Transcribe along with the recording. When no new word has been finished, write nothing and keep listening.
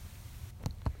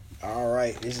All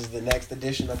right, this is the next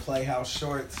edition of Playhouse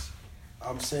Shorts.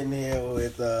 I'm sitting here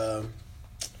with a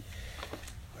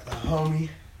homie,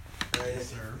 Yes,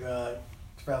 sir.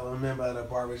 fellow member of the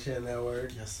Barbershop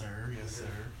Network. Yes, sir. Yes, sir.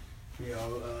 You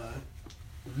know,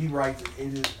 you write.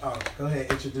 Go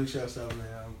ahead, introduce yourself, man.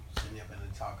 I'm sitting up in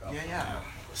the talk. Yeah.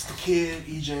 It's the kid,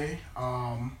 EJ.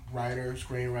 Writer,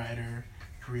 screenwriter,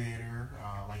 creator.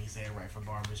 Like you said, write for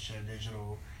Barbershop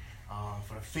Digital.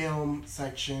 For the film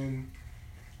section.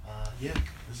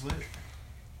 It's lit.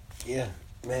 Yeah,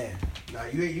 man. Now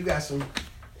you got some.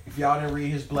 If y'all didn't read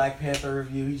his Black Panther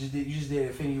review, you just did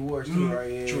Infinity Wars too, right?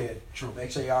 Yeah, True.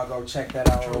 Make sure y'all go check that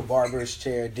out on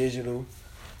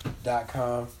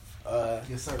barberschairdigital.com.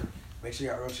 Yes, sir. Make sure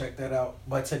y'all go check that out.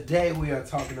 But today we are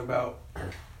talking about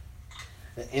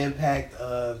the impact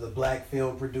of the black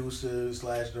film producers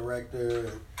 / director,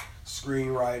 and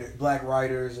screenwriter, black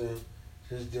writers, and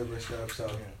just different stuff.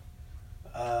 So,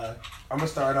 I'm gonna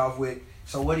start off with.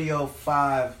 So, what are your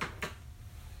 5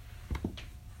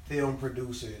 film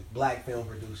producers, black film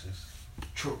producers?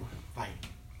 True. Like,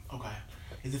 okay.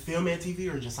 Is it film and TV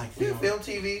or just like film? Yeah, film,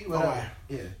 TV, whatever.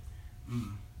 Okay. Yeah.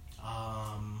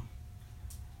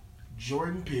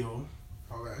 Jordan Peele.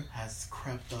 Okay. Has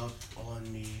crept up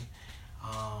on me.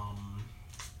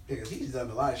 Because he's done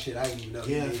a lot of shit I didn't even know.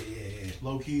 Yeah. Yeah.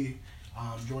 Low key.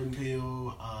 Jordan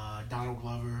Peele, Donald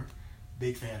Glover.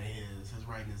 Big fan of his. His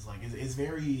writing is like it's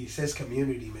very. It's his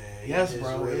Community, man. Yes, It's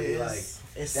bro. really,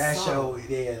 It's that solid. show.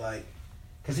 Yeah, like,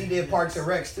 cause he did Parks and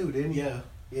Recs too, didn't he? Yeah.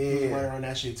 Yeah. He was writing on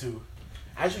that shit too.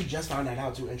 I actually just found that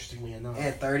out too. Interestingly enough.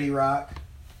 And 30 Rock,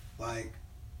 like.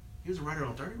 He was a writer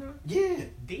on 30 Rock? Yeah.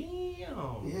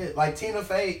 Damn. Yeah, like Tina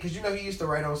Fey, because you know he used to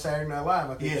write on Saturday Night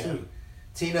Live, I think, too.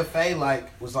 Tina Fey,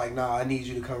 was like, nah, I need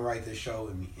you to come write this show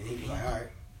with me. And he was like, all right.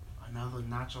 Another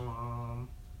notch on,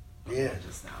 yeah.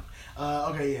 Just now.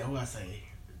 Okay, yeah, who I say?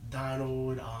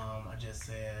 Donald, I just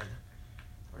said,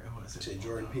 who I said?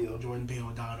 Jordan Peele. Jordan Peele,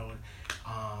 Donald.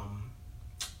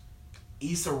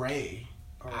 Issa Rae.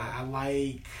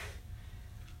 Right.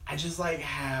 I just like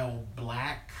how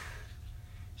black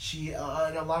she,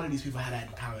 and a lot of these people had that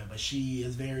in common, but she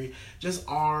is very, just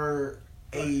our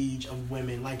age of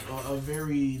women, like a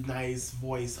very nice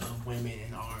voice of women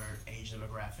in our age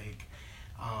demographic.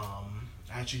 I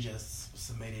actually just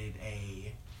submitted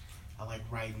a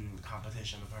writing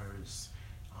competition of hers.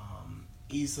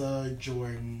 Issa,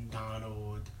 Jordan,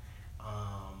 Donald.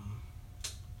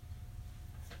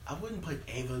 I wouldn't put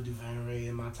Ava DuVernay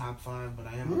in my top 5, but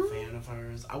I am a fan of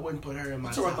hers. I wouldn't put her in my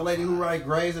top 5. About the lady who writes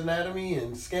Grey's Anatomy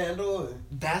and Scandal?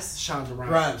 That's Shonda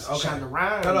Rhimes. Rhimes, okay. Shonda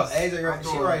Rhimes. No,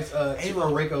 she writes, she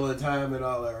wrote Wrinkle in Time and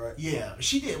all that, right? Yeah,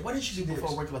 she did. What did she do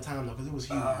before Wrinkle in Time, though? Because it was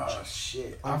huge. Oh,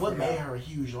 shit. What made her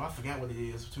huge, though? I forgot what it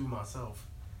is to myself.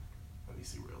 Let me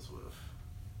see Real Swift.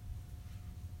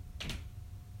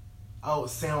 Oh,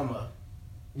 Selma.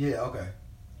 Yeah, okay.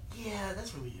 Yeah,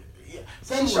 that's really it. Yeah.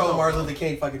 She showed Martin Luther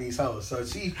King fucking these hoes, so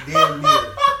she damn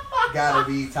near gotta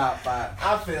be top 5.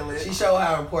 I feel it. She showed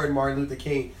how important Martin Luther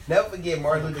King. Never forget,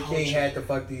 Martin Luther King had to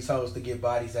fuck these hoes to get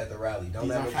bodies at the rally. Don't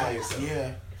ever play yourself.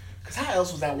 Yeah. Because how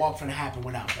else was that walk finna happen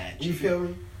without that? You feel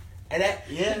me? And that,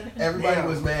 everybody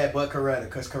was mad but Coretta,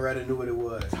 because Coretta knew what it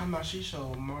was. Talking about she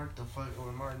showed Martin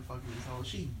fucking these hoes.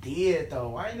 She did,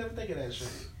 though. I ain't never think of that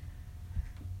shit.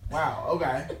 Wow,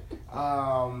 okay.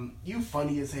 You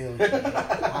funny as hell.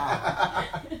 Wow.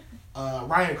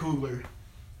 Ryan Coogler.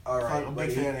 All right. I'm a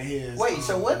big fan of his. Wait,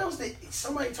 so what else did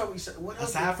somebody told me? What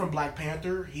else? Aside from Black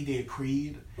Panther, he did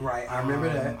Creed. Right, I remember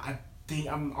that.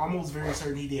 I'm almost very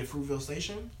certain he did Fruitvale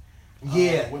Station.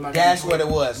 Yeah, that's what it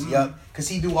was. Mm-hmm. Yep, because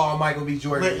he do all Michael B.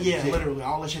 Jordan. Literally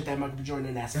all the shit that Michael B. Jordan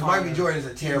and that's. Michael B. Jordan is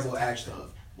a terrible actor.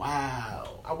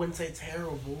 Wow, I wouldn't say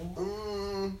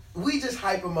terrible. We just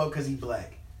hype him up because he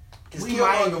black. We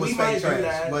might do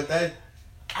that, but that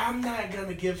I'm not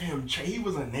gonna give him. He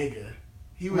was a nigga.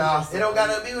 He was it don't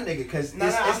gotta be a nigga because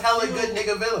it's hella good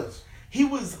nigga villains. He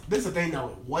was. This is the thing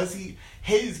though.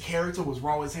 His character was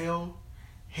raw as hell.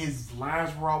 His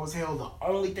lines were raw as hell. The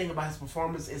only thing about his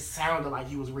performance, it sounded like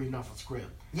he was reading off a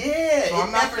script. Yeah, so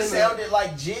it never sounded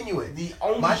like genuine. The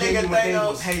only genuine thing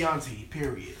was Hey Auntie,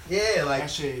 period. Yeah, like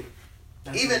that shit.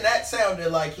 Even that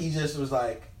sounded like he just was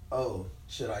like, oh,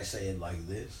 should I say it like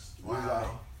this?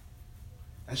 Wow.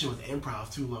 That shit was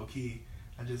improv too, low key.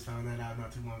 I just found that out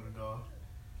not too long ago.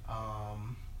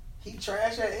 He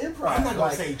trash at improv. I'm not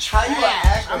gonna say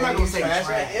trash. I'm not gonna say trash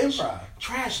at improv.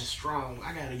 Trash is strong.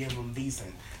 I gotta give him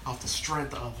decent off the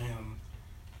strength of him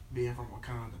being from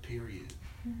Wakanda. Period.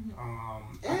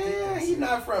 He's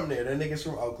not from there. That nigga's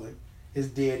from Oakland. His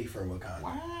daddy from Wakanda.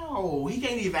 Wow, he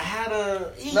can't even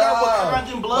have he got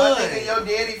Wakandan blood. But nigga, your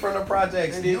daddy from the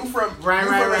projects. And You from right. The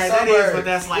That suburbs. is what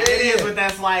that's like. Yeah. That is what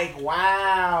that's like.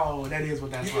 Wow, that is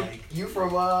what that's like. You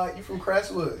from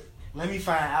Crestwood. Let me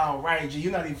find out. Right, G,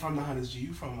 you're not even from the Hunters. G,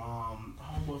 you from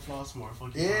Homeboy Flossmore.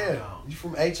 Yeah, you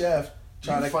from HF.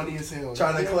 You funny as hell.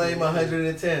 Trying to claim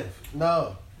 110th.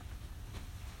 No.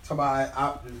 Talk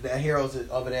about that heroes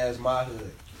over there is my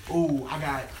hood. Ooh, I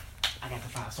got the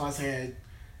 5. So I said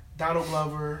Donald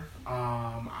Glover.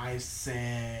 I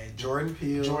said Jordan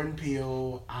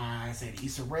Peele. I said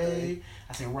Issa Rae.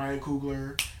 I said Ryan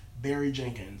Coogler. Barry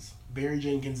Jenkins. Barry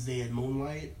Jenkins did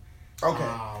Moonlight. Okay.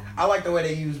 I like the way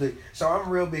they used it. So I'm a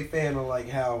real big fan of like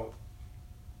how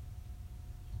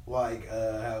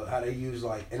they use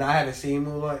like, and I haven't seen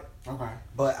Moonlight. Okay.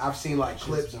 But I've seen like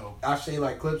clips. I've seen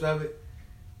like clips of it.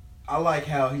 I like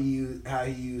how he used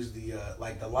the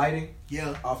like the lighting.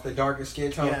 Yeah. Off the darker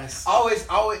skin tone. Yes. Always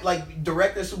like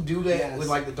directors who do that Yes. with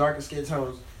like the darker skin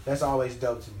tones. That's always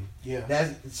dope to me. Yeah.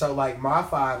 That's so like my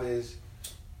 5 is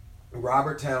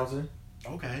Robert Townsend.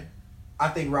 Okay. I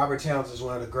think Robert Townsend is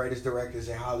one of the greatest directors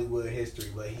in Hollywood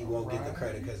history, but he won't get the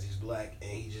credit because he's black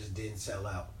and he just didn't sell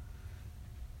out.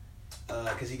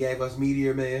 Because he gave us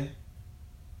Meteor Man.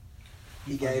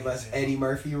 He gave us Eddie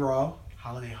Murphy Raw.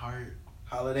 Holiday Heart.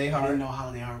 I didn't know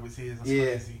Holiday Heart was his. That's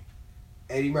crazy.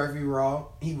 Eddie Murphy Raw.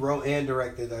 He wrote and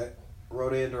directed that.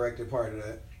 Wrote and directed part of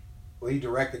that. Well, he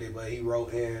directed it, but he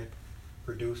wrote and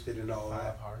produced it and all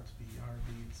that. 5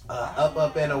 Heartbeats.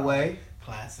 Up and Away.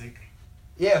 Classic.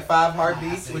 Yeah, 5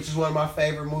 Heartbeats, Classic. which is one of my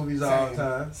favorite movies of all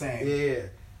time. Same.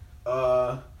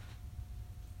 Yeah.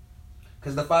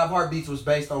 Because the 5 Heartbeats was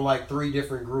based on like 3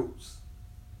 different groups.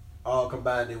 All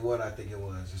combined in one, I think it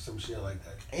was. Or some shit like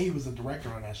that. And he was a director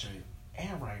on that shit.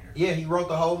 And writer. Yeah, he wrote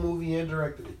the whole movie and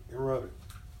directed it. And wrote it.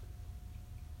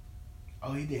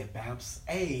 Oh, he did Babs.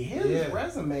 Hey, his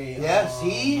resume. Yes,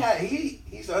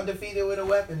 he's undefeated with a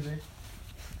weapons.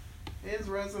 His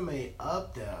resume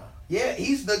up there. Yeah,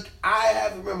 I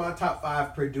have him in my top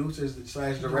 5 producers /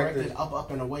 directors. Directed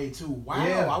Up and Away too. Wow,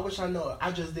 Yeah. I wish I know.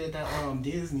 I just did that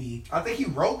Disney. I think he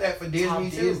wrote that for Disney top too.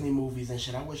 Disney movies and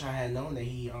shit. I wish I had known that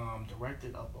he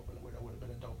directed Up and Away. That would have been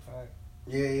a dope fact.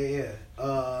 Yeah.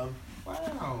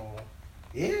 Wow.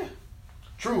 Yeah.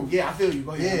 True. Yeah, I feel you.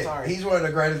 Go ahead. Yeah, I'm sorry. he's one of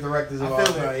the greatest directors of I all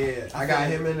feel time. it. Yeah, I I got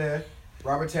feel him in there.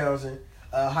 Robert Townsend,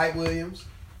 Hype Williams.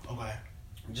 Okay.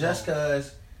 Just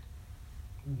cause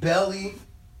Belly,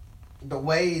 the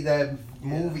way that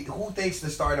movie, who thinks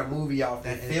to start a movie off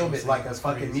and film it like a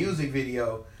fucking crazy. music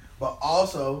video, but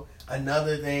also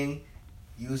another thing,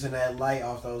 using that light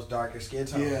off those darker skin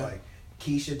tones, like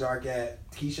Keisha dark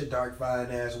fine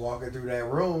ass walking through that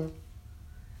room.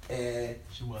 And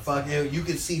fucking, you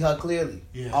could see her clearly,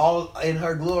 all in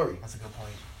her glory. That's a good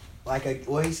point. Like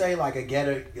what he say, like a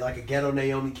ghetto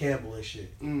Naomi Campbell and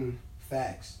shit.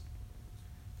 Facts.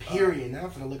 Period. Now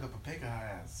I'm finna look up a pic of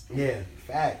her ass. Yeah,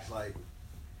 facts. Like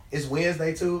it's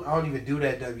Wednesday too. I don't even do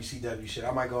that WCW shit.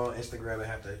 I might go on Instagram and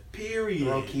have to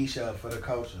throw Keisha up for the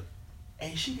culture.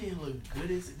 And she didn't look good.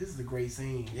 This is a great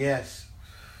scene. Yes.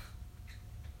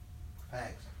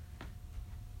 Facts.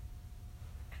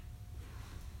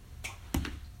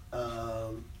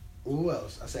 Who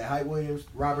else? I said Hype Williams,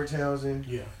 Robert Townsend.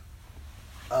 Yeah.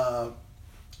 I'm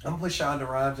gonna put Shonda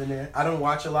Rhimes in there. I don't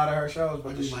watch a lot of her shows,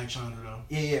 but I do like Shonda though.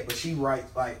 Yeah, but she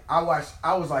writes like I was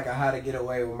like a How to Get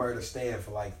Away with Murder stand for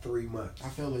like 3 months. I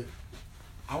feel it.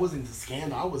 I was into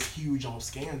Scandal. I was huge on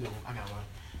Scandal. I got one.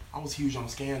 I was huge on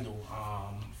Scandal.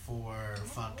 For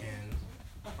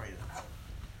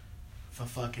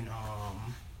fucking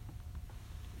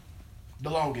the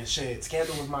longest shit.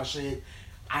 Scandal was my shit.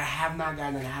 I have not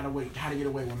gotten into How to Get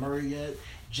Away with Murder yet.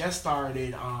 Just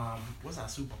started. What's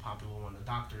that super popular one? The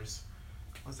Doctors.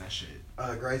 What's that shit?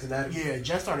 Grey's Anatomy. Yeah,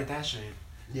 just started that shit.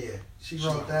 Yeah, she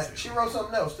wrote that. She wrote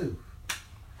something else too.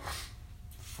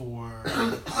 For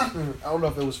I don't know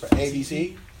if it was for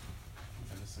ABC.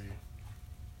 Let's see.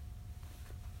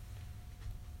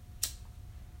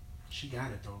 She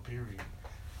got it though. Period.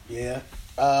 Yeah.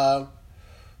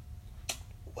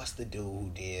 What's the dude who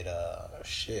did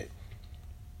shit?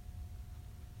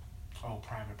 Oh,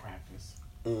 Private Practice.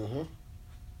 Mm-hmm.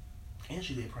 And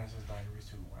she did Princess Diaries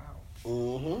too. Wow.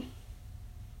 Mm-hmm.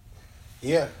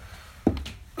 Yeah.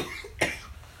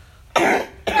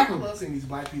 I love seeing these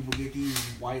black people get these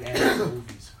white ass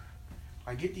movies.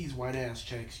 Like, get these white ass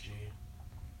checks, G.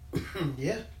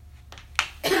 Yeah.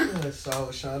 So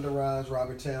Shonda Rhimes,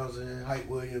 Robert Townsend, Hype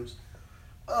Williams.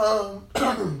 I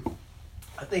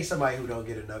think somebody who don't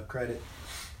get enough credit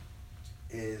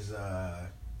is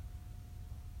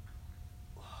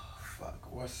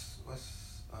what's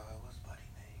buddy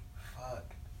name? Fuck.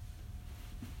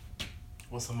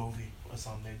 What's a movie? What's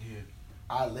something they did?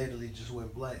 I literally just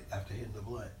went blank after hitting the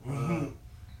blunt.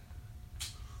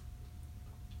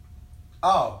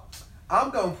 Oh, I'm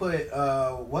gonna put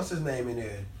what's his name in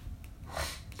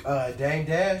there? Dame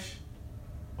Dash.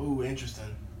 Ooh,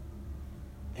 interesting.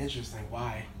 Interesting.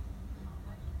 Why?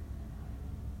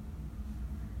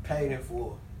 Paid in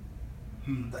full.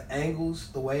 The angles,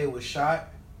 the way it was shot.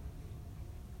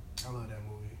 I love that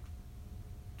movie.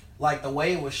 Like the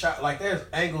way it was shot, like there's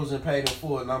angles in Paid in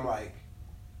Full, and I'm like,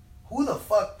 who the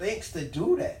fuck thinks to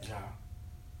do that? Yeah.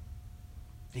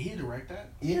 Did he direct that?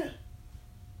 Yeah.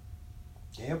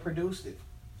 Yeah, produced it.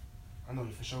 I know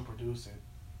he for sure produced it.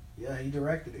 Yeah, he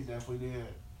directed He it. definitely did.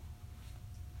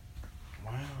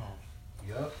 Wow.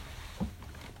 Yup.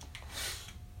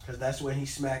 Cause that's when he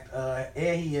smacked,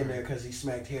 and he in there because he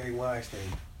smacked Harry Weinstein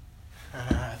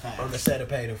Facts. on the set of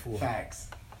Paid in Full. Facts.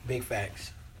 Big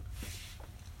facts.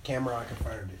 Cameron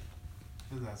confirmed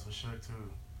it. His ass was shook too.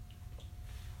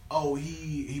 Oh,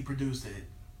 he produced it.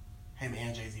 Him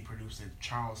and Jay-Z produced it.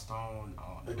 Charles Stone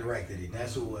Directed it.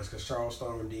 That's who it was. Cause Charles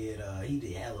Stone did. He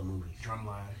did hella movies.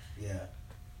 Drumline. Yeah.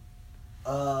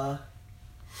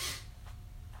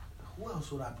 Who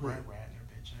else would I put? Brett Ratner,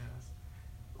 bitch ass.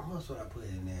 Who else would I put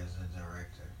in there as a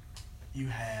director? You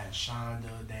had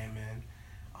Shonda, Damon.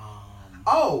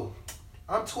 Oh,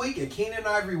 I'm tweaking. Keenan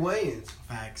Ivory Wayans.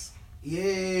 Facts.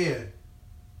 Yeah.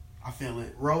 I feel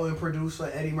it. Rolling producer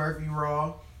Eddie Murphy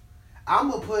Raw. I'm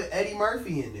gonna put Eddie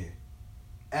Murphy in there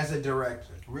as a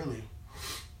director. Really?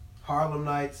 Harlem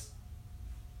Nights.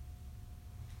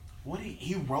 What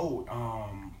he wrote?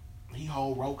 He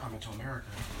whole wrote Coming to America.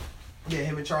 Yeah,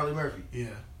 him and Charlie Murphy. Yeah.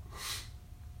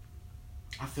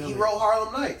 I feel He it. wrote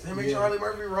Harlem Nights. Him and Yeah. Charlie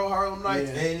Murphy wrote Harlem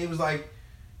Nights, Yeah. and it was like,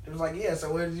 yeah.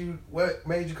 So what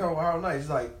made you come with Harlem Nights? He's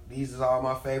like, these is all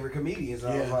my favorite comedians.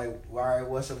 And I was Yeah. like, all right,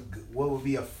 what would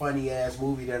be a funny ass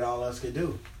movie that all us could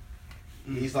do?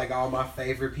 He's like all my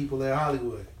favorite people in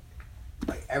Hollywood.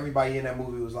 Like everybody in that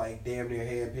movie was like damn near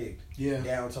handpicked. Yeah.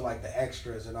 Down to like the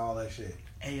extras and all that shit.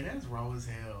 Hey, that's raw as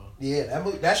hell. Yeah,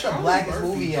 that's the Charlie blackest Murphy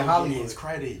movie in don't get Hollywood. his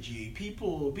credit, G.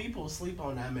 People sleep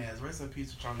on that man. Rest in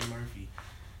peace to Charlie Murphy.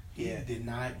 He Yeah. did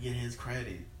not get his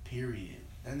credit. Period.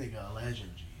 That nigga a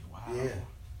legend, G. Wow. Yeah.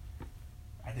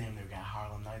 I damn near got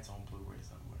Harlem Nights on Blu-ray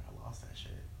somewhere. I lost that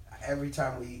shit. Every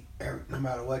time no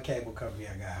matter what cable company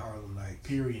I got, Harlem Nights.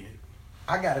 Period.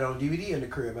 I got it on DVD in the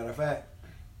crib, matter of fact.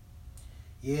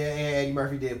 Yeah, and Eddie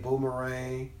Murphy did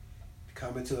Boomerang,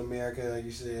 Coming to America, like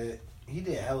you said. He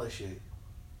did hella shit.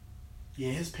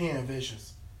 Yeah, his pen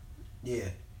vicious. Yeah.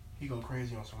 He go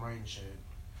crazy on some writing shit.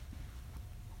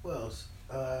 Who else?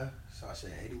 So I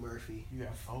said Eddie Murphy. You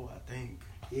got 4, I think.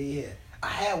 Yeah. I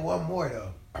had one more,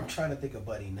 though. I'm trying to think of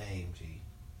Buddy's name, G.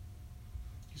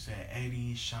 You said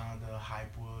Eddie, Shonda,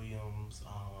 Hype Williams,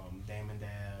 Damon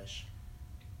Dash.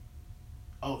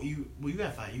 Oh, you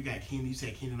got 5. You got Keenan. You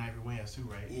said Keenan Ivory Wayans too,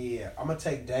 right? Yeah. I'm going to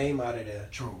take Dame out of there.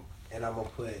 True. And I'm going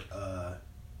to put,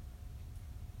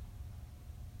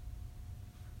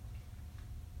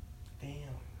 Damn.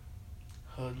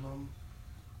 Hoodlum.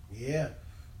 yeah.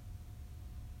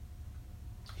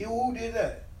 Who did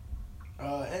that?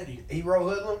 Eddie. He wrote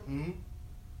Hoodlum? Mm-hmm.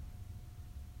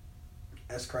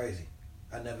 That's crazy.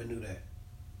 I never knew that.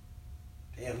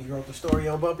 Damn, he wrote the story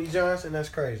on Bumpy Johnson? That's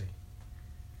crazy.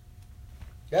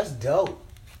 That's dope.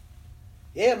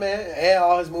 Yeah, man. And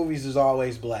all his movies is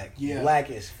always black. Yeah. Black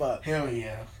as fuck. Hell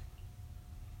yeah.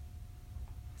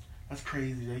 That's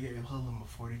crazy. They gave Hoodlum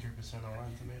a 43% on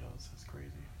Rotten Tomatoes. That's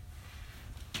crazy.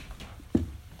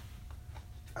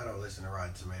 I don't listen to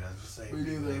Rotten Tomatoes. Just say Me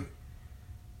neither.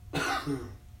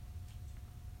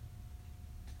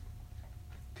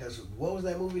 Because what was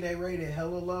that movie they rated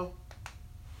hella low?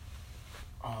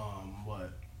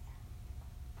 What?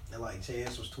 And like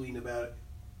Chance was tweeting about it.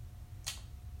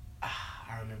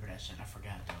 I remember that shit. I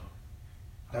forgot though.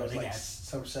 That was they like got,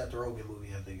 some Seth Rogen movie,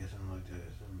 I think, or something like that.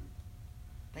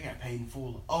 they got paid in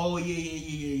full. Oh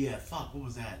yeah. Fuck, what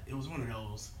was that? It was one of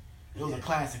those. It was a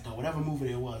classic though. Whatever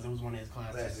movie it was one of his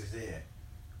classics. Classics, yeah.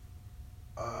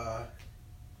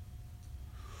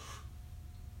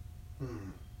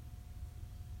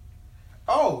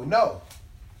 Oh, no.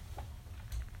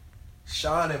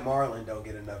 Sean and Marlon don't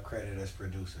get enough credit as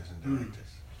producers and directors.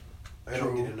 They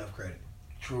don't True. get enough credit.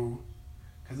 True.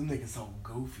 Cause them niggas so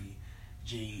goofy.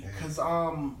 G. Yeah. Cause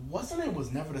what's the name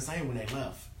was never the same when they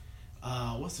left.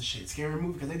 What's the shit? Scary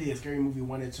Movie? Cause they did Scary Movie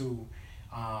 1 and 2.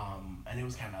 And it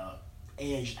was kind of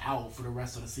edged out for the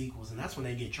rest of the sequels, and that's when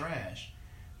they get trash.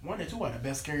 1 and 2 are the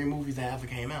best scary movies that ever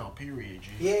came out. Period. G.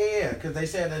 Yeah, because they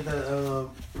said that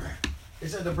They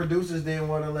said the producers didn't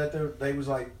want to let them. They was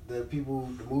like the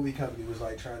movie company was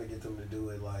like trying to get them to do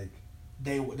it like.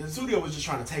 The studio was just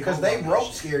trying to take over. Because they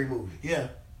wrote Scary Movie. Yeah.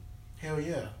 Hell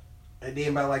yeah. And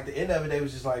then by like the end of it, they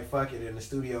was just like, fuck it, and the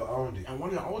studio owned it. And one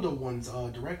of the older ones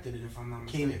directed it, if I'm not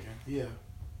mistaken. Yeah.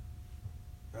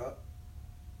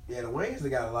 Yeah, the Wayans, they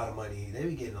got a lot of money. They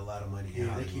be getting a lot of money.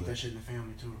 Yeah, they keep that shit in the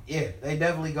family too. Yeah, they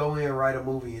definitely go in, write a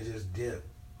movie, and just dip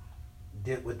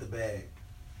with the bag.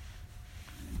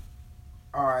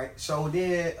 All right, so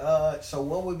then, so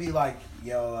what would be like,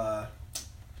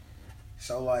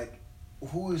 so like,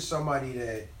 who is somebody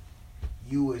that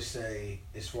you would say,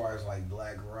 as far as like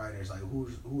black writers, like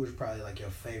who is probably like your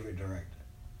favorite director?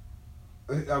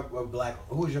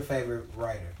 Who's your favorite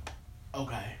writer?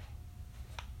 Okay.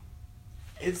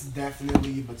 It's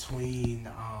definitely between,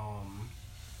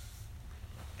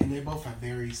 and they both have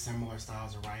very similar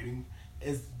styles of writing.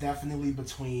 It's definitely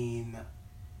between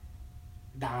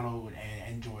Donald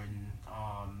and Jordan.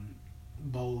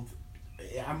 Both,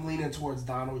 I'm leaning towards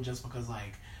Donald just because,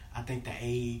 like, I think the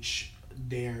age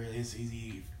there is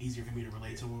easier for me to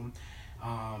relate to him.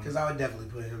 Because I would definitely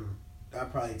put him.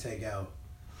 I'd probably take out.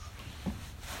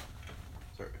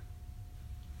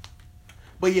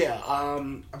 But yeah,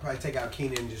 I'd probably take out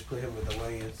Keenan and just put him with the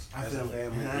Wayans as a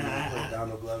family. Put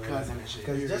Donald Glover. Cousin and shit.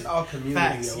 Because just all community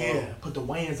Facts, alone. yeah. Put the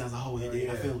Wayans as a whole. I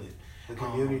feel it. The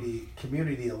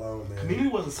community alone, man. Community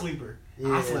was a sleeper.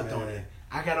 Yeah, I slept man. on it.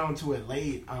 I got onto it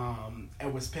late.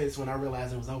 And was pissed when I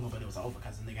realized it was over, but it was over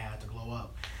because the nigga had to glow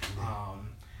up.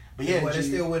 But yeah, but it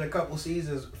still went a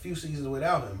few seasons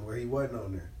without him where he wasn't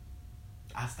on there.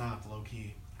 I stopped low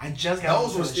key. I just got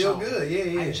those were still good.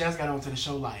 Yeah. I just got onto the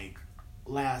show like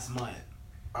last month.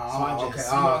 Oh, so I just,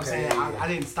 okay. You know what I'm saying? Yeah. I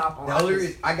didn't stop on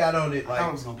it. I got on it like I thought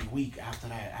it was gonna be weak after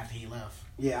that, after he left.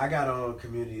 Yeah, I got on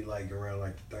Community like around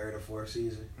like the third or fourth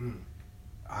season.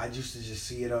 I used to just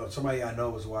see it on somebody I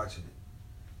know was watching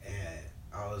it, and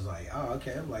I was like, oh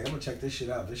okay. I'm gonna check this shit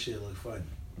out. This shit look funny.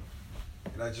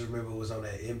 And I just remember it was on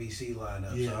that NBC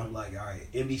lineup. Yeah. So I'm like, all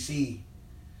right, NBC.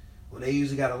 When they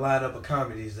usually got a lineup of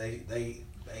comedies, they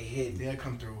hit. They'll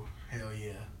come through. Hell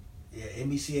yeah. Yeah,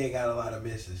 NBC ain't got a lot of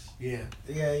misses. Yeah.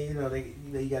 Yeah, you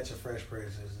got your Fresh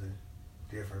Princes and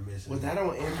different misses. Was that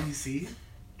on NBC?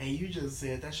 And you just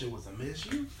said that shit was a miss.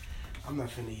 I'm not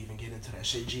finna even get into that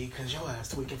shit, G, because your ass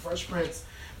tweaking. Fresh Prince,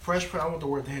 I want the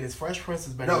word to hit is Fresh Prince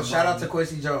is better. No, shout out to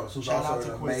Quincy Jones, who's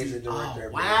also an amazing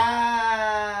director. Oh,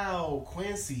 wow,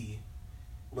 Quincy.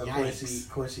 But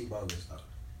Quincy bogus though.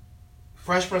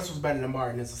 Fresh Prince was better than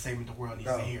Martin. It's a statement the world needs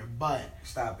to hear. But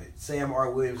stop it. Sam R.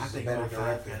 Williams is a better director.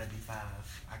 I think gotta be 5.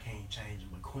 I can't change it,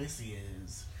 but Quincy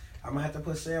is. I'm gonna have to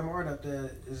put Sam Martin up there.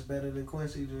 Is better than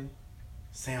Quincy, G.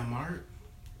 Sam Martin?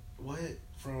 What?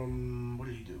 From what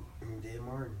did he do? Dead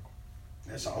Martin.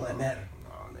 That's all that matters.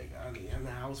 No,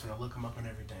 nigga. I was gonna look him up and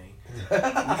everything.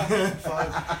 Fuck.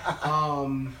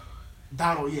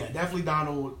 Donald, yeah, definitely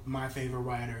Donald. My favorite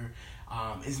writer.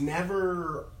 Is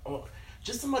never.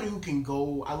 Just somebody who can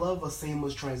go. I love a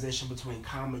seamless transition between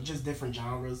just different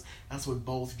genres. That's what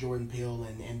both Jordan Peele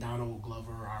and Donald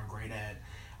Glover are great at.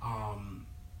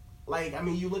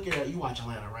 You watch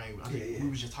Atlanta, right? I think we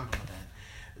was just talking about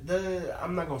that.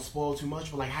 I'm not gonna spoil too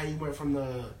much, but like how you went from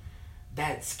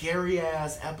that scary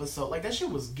ass episode, like that shit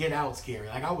was Get Out scary.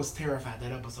 Like I was terrified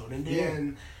that episode, and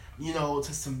then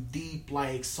to some deep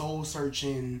like soul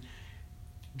searching,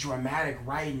 dramatic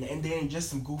writing, and then just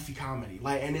some goofy comedy.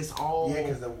 Like, and it's all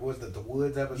because was the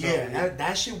Woods episode? Yeah,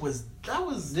 that shit was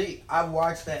I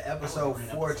watched that episode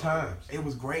 4 times. It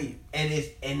was great, and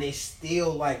it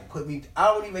still like put me. I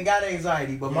don't even got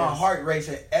anxiety, but my heart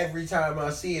racing every time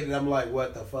I see it, and I'm like,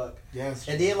 what the fuck? Yes.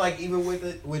 And then like even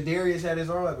with Darius had his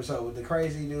own episode with the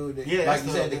crazy dude. Like you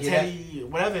said, the Teddy,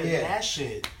 whatever. Yeah. That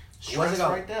shit. Stress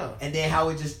right there. And then how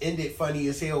it just ended funny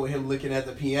as hell with him looking at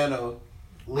the piano.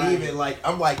 Leaving like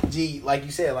I'm like gee, like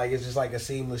you said, like it's just like a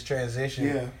seamless transition.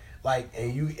 Yeah. Like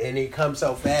and it comes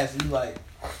so fast. And you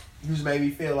just made me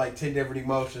feel like 10 different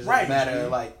emotions in a matter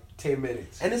of like 10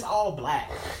 minutes. And it's all black,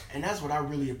 and that's what I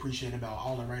really appreciate about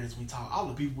all the writers all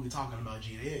the people we talking about.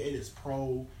 G, it is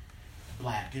pro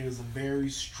black. It is a very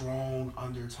strong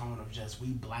undertone of just we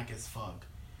black as fuck,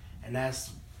 and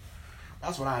that's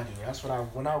what I do. That's what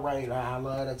when I write. I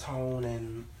love the tone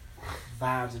and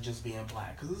vibes of just being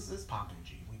black because it's popping.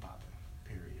 G, we popping.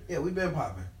 Period. Yeah, we been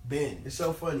popping. It's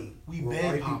so funny. We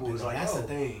been popping. Like, that's the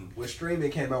thing. When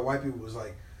streaming came out, white people was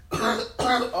like,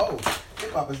 "Oh,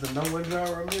 hip hop is the #1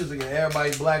 genre of music," and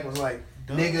everybody black was like,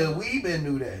 "Nigga, we been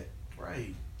knew that."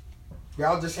 Right.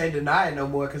 Y'all just can't deny it no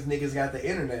more because niggas got the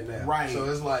internet now. Right. So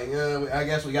it's like, I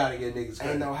guess we gotta get niggas.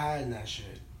 Ain't no hiding that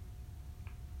shit.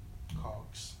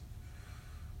 Cogs.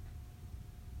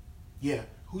 Yeah.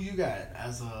 Who you got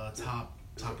as a top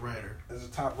writer? As a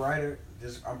top writer,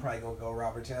 I'm probably gonna go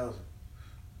Robert Townsend.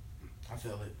 I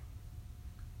feel it.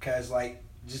 Cause like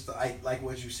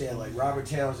what you said, like Robert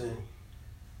Townsend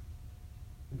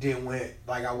then went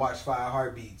like I watched Five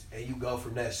Heartbeats, and you go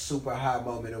from that super high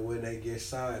moment of when they get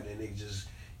signed, and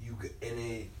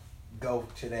then go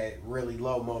to that really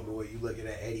low moment where you looking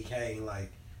at Eddie Kane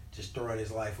like just throwing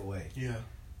his life away. Yeah.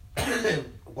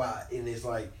 Wow, and it's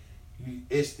like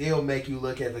it still make you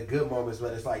look at the good moments,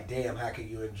 but it's like, damn, how can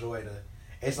you enjoy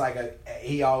it's like I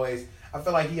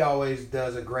feel like he always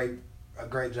does a great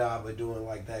job of doing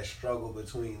like that struggle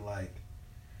between like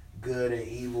good and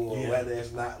evil, or whether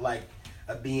it's not like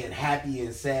a being happy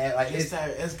and sad. Like it's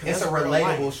a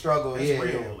relatable struggle. It's yeah,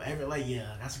 real.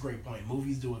 That's a great point.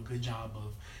 Movies do a good job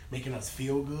of making us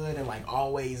feel good and like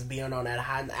always being on that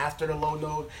high. After the low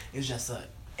note, it's just a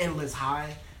endless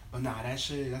high. But nah,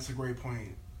 that's a great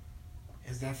point.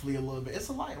 It's definitely a little bit. It's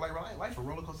a life a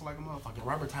roller coaster like a motherfucker.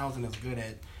 Robert Townsend is good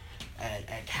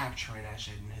at capturing that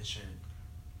shit in his shit.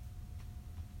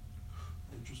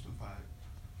 Interesting fact.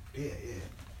 Yeah.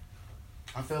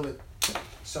 I feel it.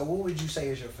 So, what would you say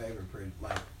is your favorite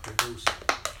producer?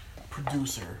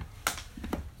 Producer.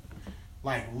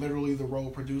 Like literally the role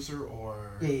producer,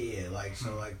 or Yeah. Like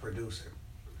producer.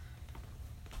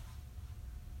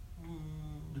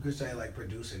 You could say like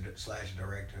producer /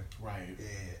 director. Right.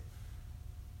 Yeah.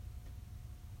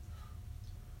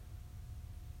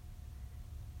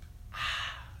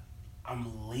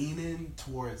 I'm leaning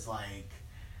towards like,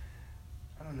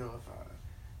 I don't know if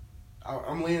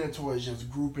I'm leaning towards just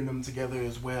grouping them together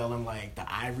as well, and like the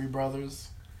Ivory brothers.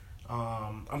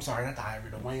 I'm sorry, not the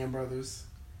Ivory, the Wayans brothers.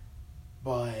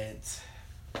 But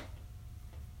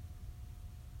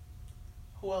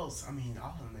who else? I mean,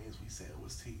 all the names we said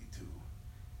was T too.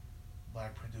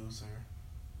 Black producer.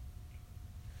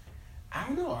 I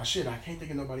don't know. I can't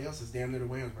think of nobody else. It's damn near the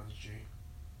Wayans brothers, G.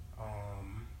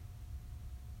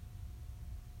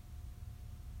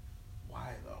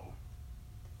 Why though?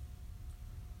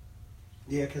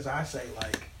 Yeah, because I say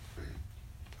like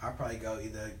I'd probably go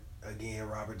either again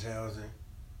Robert Townsend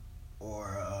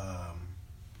or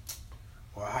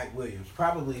Hype Williams.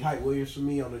 Probably Hype Williams for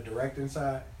me on the directing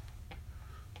side.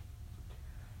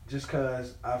 Just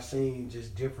because I've seen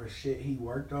just different shit he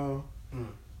worked on.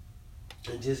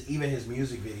 And just even his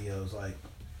music videos, like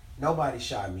nobody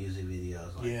shot music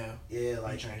videos. Like, yeah,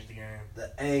 like he changed the game.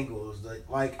 The angles,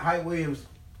 like Hype Williams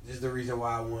is the reason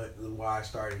why I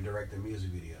started directing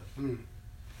music videos.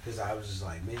 Because I was just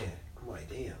like, man, I'm like,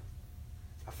 damn.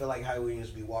 I feel like Hype Williams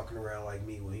be walking around like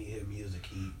me when he hit music.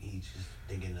 He just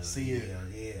thinking of see it.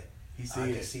 Yeah,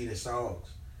 I can see the songs.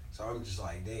 So I'm just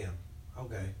like, damn,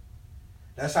 okay.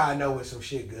 That's how I know it's some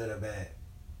shit good or bad.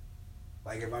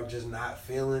 Like if I'm just not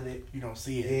feeling it, you don't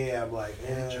see it. Yeah, I'm like,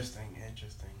 Interesting.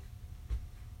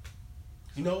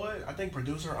 You know what? I think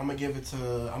producer. I'm gonna give it to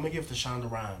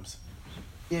Shonda Rhimes.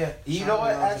 Yeah, you know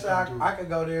what? Actually, I could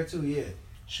go there too. Yeah,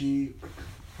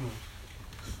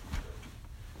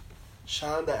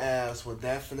 Shonda ass would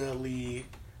definitely.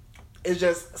 It's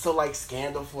just so like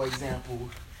Scandal, for example.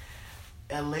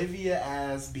 Olivia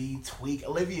as be tweak.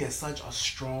 Olivia is such a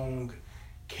strong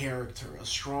character, a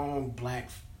strong black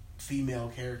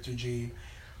female character, G.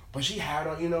 But she had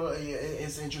a,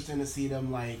 it's interesting to see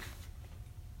them like.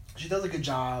 She does a good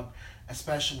job,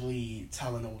 especially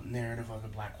telling the narrative of the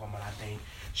black woman. I think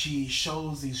she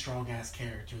shows these strong ass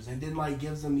characters, and then like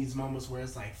gives them these moments where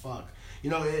it's like fuck,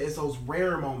 it's those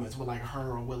rare moments with like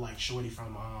her or with like Shorty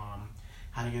from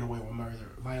How to Get Away with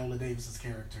Murder, Viola Davis's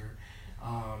character.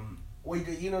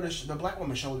 The black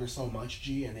woman showed her so much,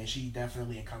 G, and then she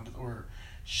definitely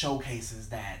showcases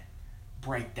that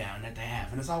breakdown that they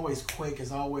have, and it's always quick.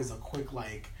 It's always a quick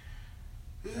like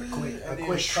a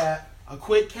quick cap. A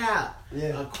quick cap.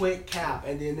 Yeah. A quick cap.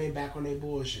 And then they back on their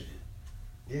bullshit.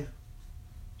 Yeah.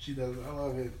 She does. I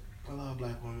love it. I love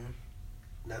black women.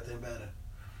 Nothing better.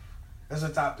 That's a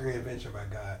top 3 invention, my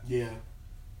God. Yeah.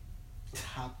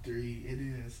 Top 3. It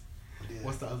is. Yeah.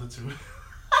 What's the other 2?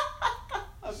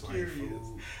 I'm curious.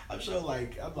 I'm sure I'm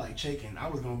like chicken. I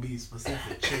was going to be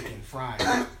specific. Chicken. Fried.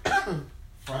 I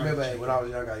remember when I was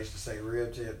young, I used to say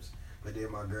rib tips. But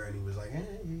then my girl, and he was like,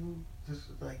 hey, you just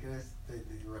like,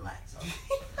 relax.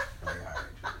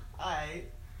 Alright.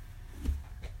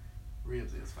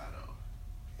 Ribs is fine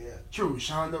though. Yeah. True.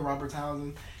 Shonda, Robert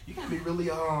Townsend. You gotta be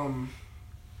really, I'm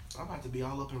about to be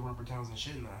all up in Robert Townsend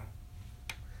shit now.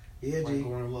 Yeah, G.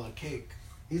 Going a little kick.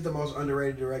 He's the most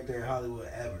underrated director in Hollywood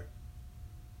ever.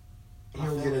 He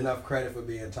don't get enough credit for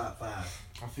being top 5.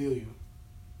 I feel you.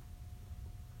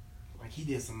 Like he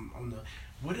did some on the.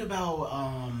 What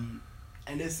about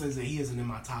And this isn't, he isn't in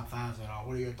my top 5s at all.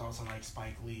 What are your thoughts on like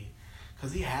Spike Lee?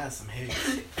 Because he has some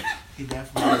hits. He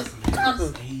definitely has some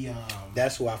hits. He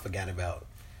That's who I forgot about.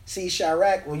 See,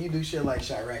 Chirac, when you do shit like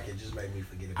Chirac, it just made me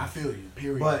forget about I feel you,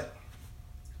 period. But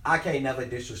I can't never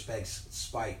disrespect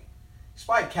Spike.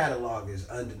 Spike catalog is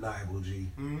undeniable, G.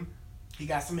 Mm-hmm. He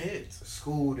got some hits.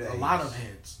 School Days. A lot of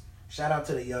hits. Shout out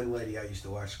to the young lady I used to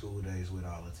watch School Days with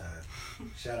all the time.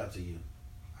 Shout out to you.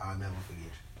 I'll never forget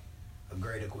you. A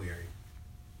great aquarium.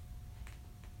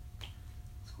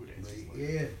 School Days.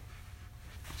 Yeah.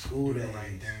 School Days. Do the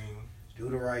right thing. Do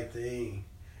the right thing.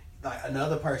 Like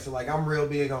another person, like I'm real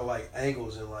big on like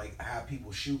angles and like how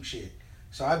people shoot shit.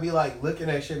 So I'd be like looking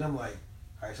at shit and I'm like,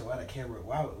 all right, so what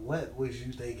was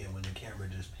you thinking when the camera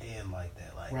just panned like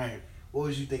that? Like, right. What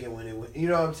was you thinking when it went, you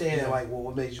know what I'm saying? Yeah. And like, well,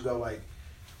 what made you go like,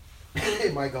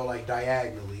 it might go like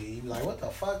diagonally. You be like, what the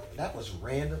fuck? That was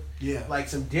random. Yeah. Like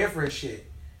some different shit.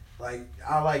 Like,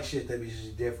 I like shit that be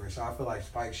just different. So I feel like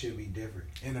Spike should be different.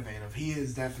 Innovative. He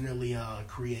is definitely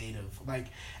creative. Like,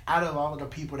 out of all of the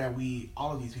people that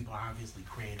all of these people are obviously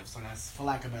creative. So that's, for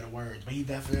lack of better words. But he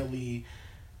definitely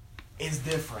is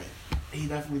different. He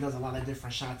definitely does a lot of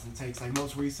different shots and takes. Like,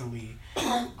 most recently,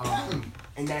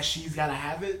 in that She's Gotta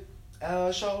Have It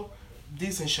show.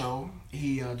 Decent show.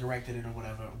 He directed it or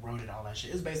whatever, wrote it, all that shit.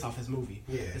 It's based off his movie.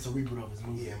 Yeah. It's a reboot of his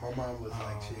movie. Yeah, my mom was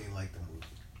like, she didn't like the movie.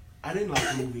 I didn't like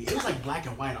the movie. It was like black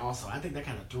and white also. I think that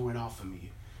kind of threw it off for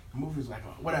me. The movie was like,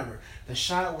 whatever. The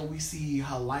shot where we see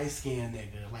her light-skinned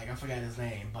nigga, like I forgot his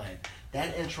name, but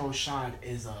that intro shot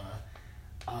is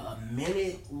a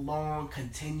minute-long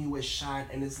continuous shot,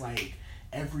 and it's like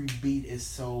every beat is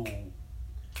so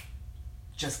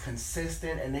just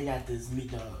consistent, and they got the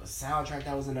soundtrack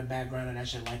that was in the background and that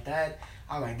shit like that.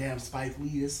 I was like, damn, Spike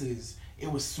Lee,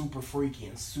 it was super freaky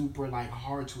and super like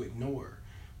hard to ignore.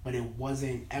 But it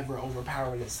wasn't ever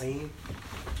overpowering the scene.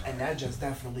 And that just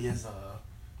definitely is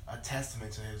a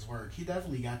testament to his work. He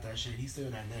definitely got that shit. He's still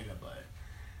that nigga, but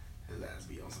his ass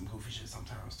be on some goofy shit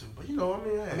sometimes too. But you know,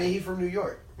 I mean, he from New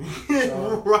York.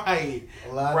 So, right.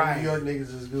 A lot of New York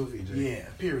niggas is goofy, Jay. Yeah,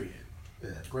 period. Yeah.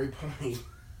 Great point.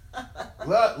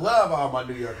 love all my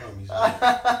New York homies, man.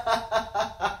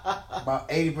 About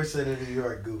 80% of New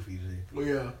York goofy, Jay.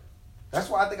 Yeah. That's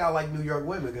why I think I like New York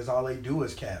women, because all they do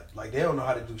is cap. Like, they don't know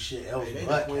how to do shit else. They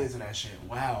but the queens in that shit.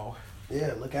 Wow.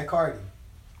 Yeah, look at Cardi.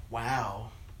 Wow.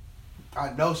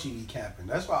 I know she be capping.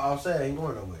 That's why Offset ain't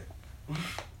going nowhere.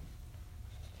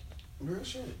 Real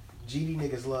shit. GD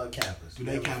niggas love cappers. Do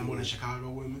they cap more than Chicago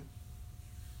women?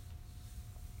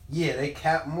 Yeah, they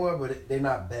cap more, but they're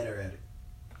not better at it.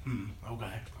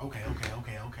 Okay.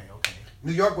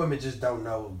 New York women just don't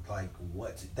know, like,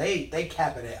 they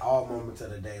cap it at all moments of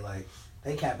the day. Like,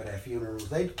 they cap it at funerals.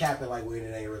 They cap it, like, when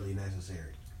it ain't really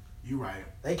necessary. You right.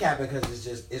 They cap it because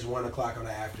it's 1 o'clock in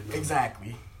the afternoon.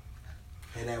 Exactly.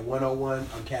 And at 1:01,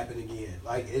 I'm capping again.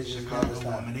 Like, it's just Chicago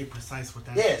nonstop. woman, they precise with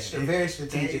that shit. shit. They're very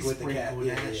strategic with the cap.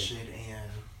 Yeah, that shit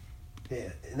and...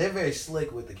 Yeah, and they're very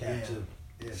slick with the cap, too.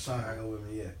 Yeah, Sorry. Chicago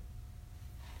women, yeah.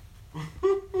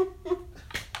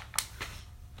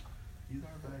 These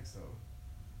are facts, though.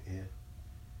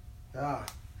 Yeah.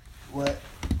 What?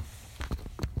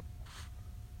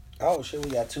 Oh, shit,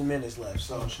 we got 2 minutes left.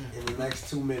 So, in the next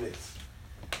 2 minutes,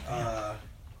 no,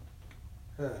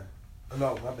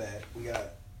 my bad. We got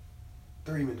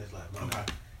 3 minutes left. Okay.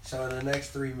 Bad. So, in the next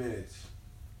 3 minutes,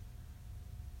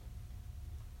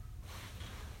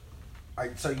 all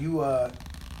right, so you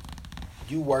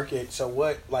work it, so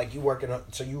what, like, you working on,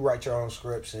 so you write your own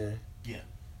scripts and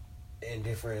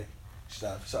different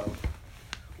stuff. So,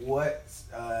 what,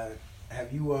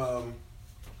 have you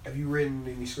written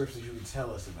any scripts that you can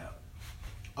tell us about?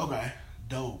 Okay,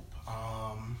 dope.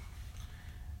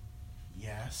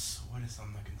 Yes. What is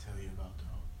something I can tell you about though?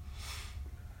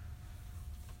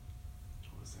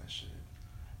 What's that shit?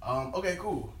 Okay,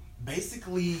 cool.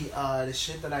 Basically, the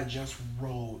shit that I just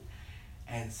wrote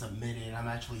and submitted, I'm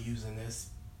actually using this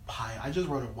pilot. I just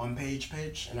wrote a 1-page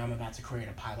pitch, and I'm about to create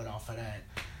a pilot off of that,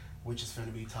 which is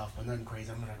gonna be tough, but nothing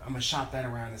crazy. I'm gonna shop that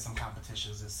around in some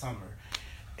competitions this summer.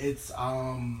 It's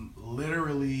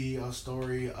literally a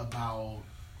story about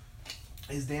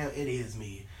it is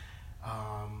me.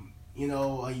 You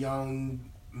know, a young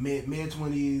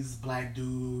mid-20s black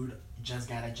dude just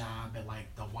got a job at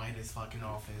like the whitest fucking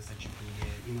office that you can get,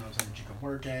 you know what I'm saying, that you can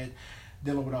work at,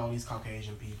 dealing with all these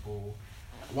Caucasian people,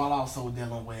 while also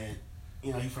dealing with,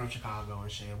 you know, he's from Chicago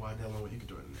and shit, while dealing with, you can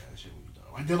do it in that shit when you do.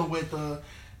 While dealing with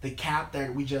the cap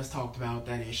that we just talked about,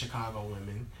 that is Chicago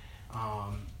women,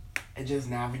 and just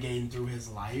navigating through his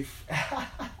life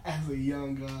as a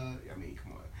young, I mean,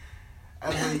 come on.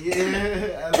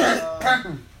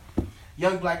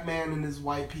 young black man in this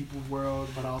white people's world,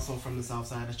 but also from the south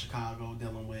side of Chicago,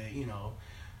 dealing with, you know,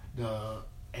 the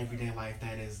everyday life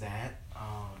that is that.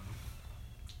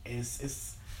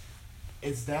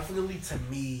 It's definitely, to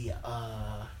me,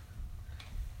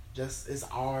 just it's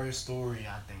our story,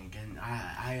 I think, and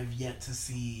I have yet to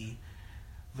see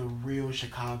the real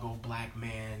Chicago black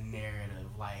man narrative,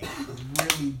 like,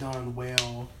 really done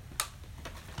well,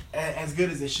 as good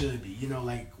as it should be. You know,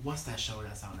 like, what's that show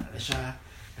that's on there?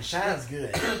 The Shine's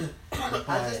good.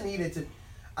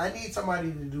 I need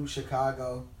somebody to do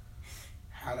Chicago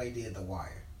how they did The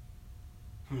Wire.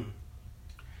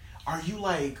 Are you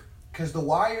like... Because The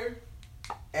Wire,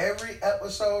 every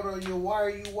episode of your Wire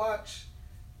you watch,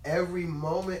 every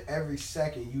moment, every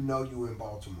second, you know you in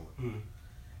Baltimore.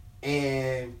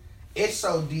 And it's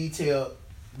so detailed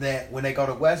that when they go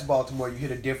to West Baltimore, you hear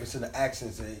the difference in the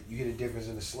accents and you hear the difference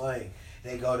in the slang.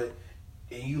 They go to,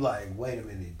 and you like, wait a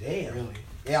minute, damn. Really?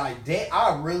 Yeah,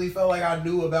 I really felt like I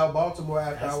knew about Baltimore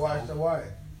after I watched The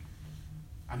Wire.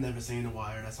 I've never seen The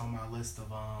Wire. That's on my list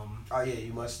of Oh yeah,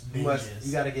 you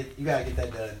binges. gotta get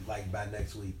that done like by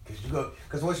next week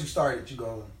because once you start it, you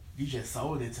go. You just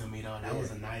sold it to me though. That was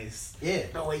a nice. Yeah.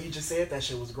 The way you just said that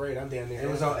shit was great. I'm down there. It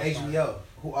was on HBO,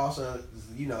 who also,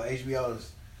 you know, HBO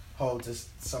is home to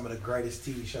some of the greatest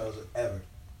TV shows ever.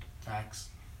 Facts.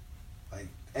 Like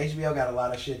HBO got a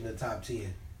lot of shit in the top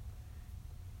 10.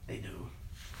 They do.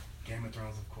 Game of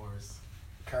Thrones, of course.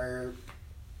 Curb.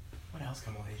 What else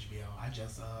come on HBO? I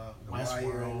just The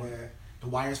Wire in there. The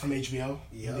Wire's from HBO.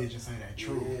 Yep. You did just say that.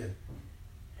 True. Yeah.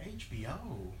 HBO.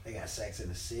 They got Sex in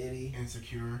the City.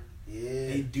 Insecure. Yeah.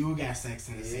 They do got Sex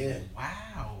in the City. Yeah.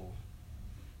 Wow.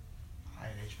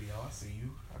 Alright, HBO, I see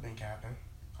you. I've been capping.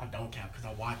 I don't cap because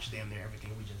I watch damn near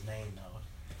everything we just named though.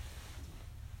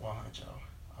 100.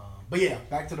 But yeah,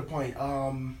 back to the point.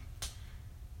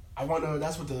 I wonder.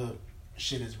 That's what the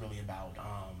shit is really about.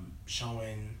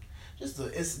 Showing just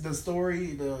it's the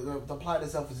story. The plot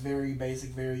itself is very basic,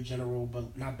 very general,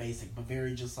 but not basic, but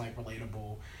very just like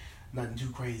relatable. Nothing too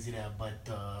crazy there, but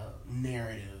the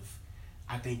narrative,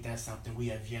 I think that's something we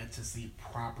have yet to see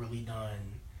properly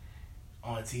done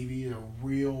on TV. The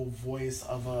real voice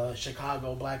of a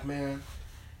Chicago black man,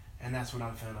 and that's what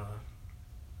I'm finna.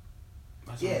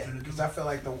 Yeah, because I feel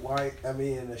like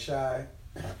the Shy,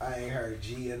 I ain't heard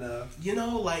G enough. You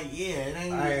know, like, yeah, it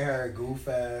ain't. I ain't heard Goof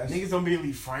ass. Niggas don't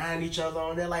really frying each other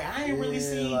on there. Like, I ain't really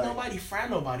seen like, nobody fry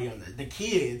nobody on the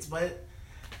kids, but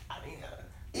I mean,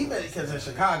 even because in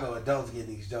Chicago, adults get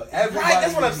these jokes. Right,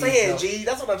 that's what I'm saying, G.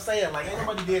 That's what I'm saying. Like, ain't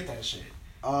nobody did that shit.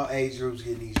 All age groups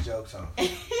getting these jokes on.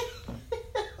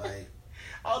 Like,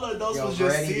 all the adults was your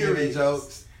just granny serious. giving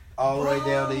jokes all the way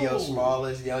down to your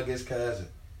smallest, youngest cousin.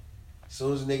 As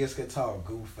soon as niggas could talk,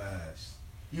 goof ass.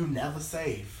 You never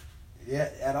safe. Yeah,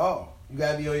 at all. You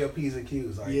gotta be on your P's and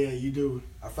Q's. Like, yeah, you do.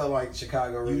 I felt like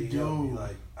Chicago really helped me.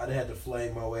 Like, I had to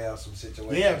flame my way out some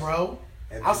situations. Yeah, bro.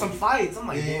 Out some fights. I'm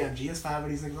like, yeah. damn, G, it's 5 of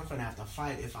these niggas I'm finna have to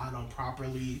fight if I don't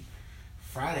properly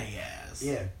fry their ass.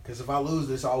 Yeah, because if I lose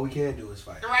this, all we can do is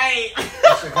fight. Right.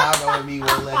 Chicago and me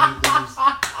won't let me lose.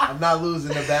 I'm not losing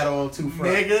the battle on two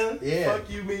fronts. Nigga, yeah. fuck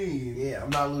you mean? Yeah, I'm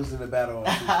not losing the battle on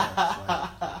two fronts.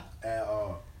 Like, at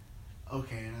all.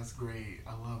 Okay, that's great.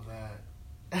 I love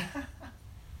that.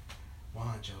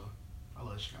 Wancho. I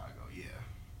love Chicago, yeah.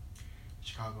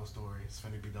 Chicago story. It's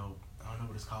finna be dope. I don't know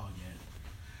what it's called yet.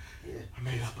 Yeah. I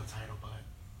made up a title, but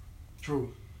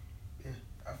true. Yeah,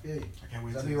 I feel you. I can't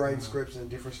wait to I'll be writing scripts and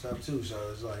different stuff too, so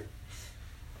it's like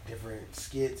different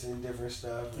skits and different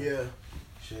stuff. And yeah.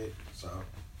 Shit. So,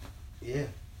 yeah.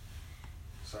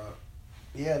 So,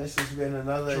 yeah, this has been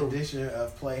another edition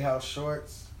of Playhouse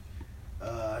Shorts.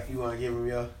 You want to give them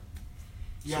your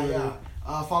Yeah.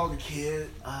 Follow the kid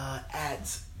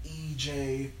at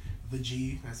EJ the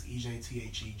G. That's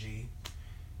EJTHEG.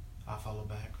 I'll follow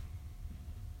back.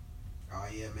 Oh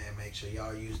yeah, man! Make sure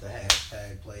y'all use the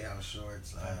hashtag Playhouse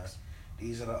Shorts.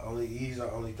 These are only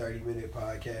 30-minute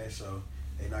podcasts, so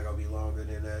they're not gonna be longer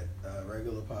than that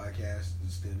regular podcast.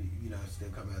 It's still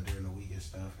come out during the week and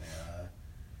stuff. And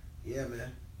yeah,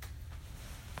 man.